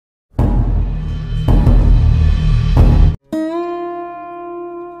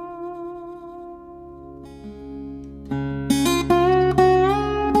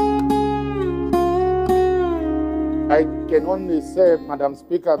can only say, Madam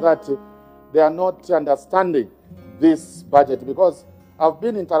Speaker, that they are not understanding this budget, because I've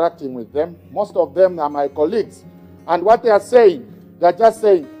been interacting with them. Most of them are my colleagues. And what they are saying, they're just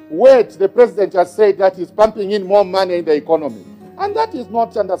saying, wait, the president has said that he's pumping in more money in the economy. And that is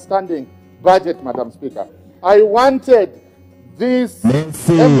not understanding budget, Madam Speaker. I wanted these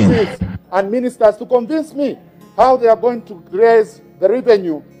MPs and ministers to convince me how they are going to raise the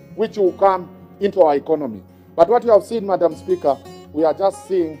revenue which will come into our economy. But what you have seen, Madam Speaker, we are just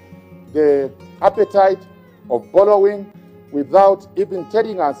seeing the appetite of borrowing without even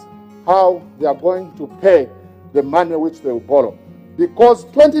telling us how they are going to pay the money which they will borrow. Because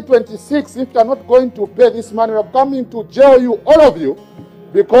 2026, if you are not going to pay this money, we are coming to jail you, all of you,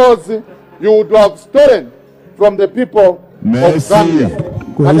 because you would have stolen from the people of Zambia.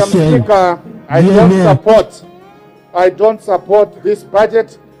 Madam Speaker, I don't support this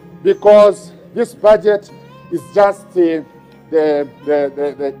budget, because this budget is just the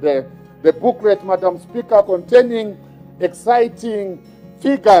booklet, Madam Speaker, containing exciting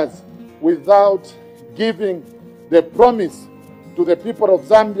figures without giving the promise to the people of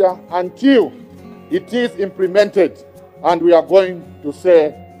Zambia until it is implemented, and we are going to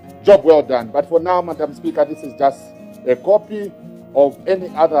say, job well done. But for now, Madam Speaker, this is just a copy of any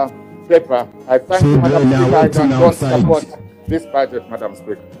other paper. I thank you, Madam Speaker. I don't support this budget, Madam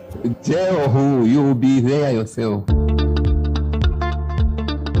Speaker. Tell who you will be there yourself.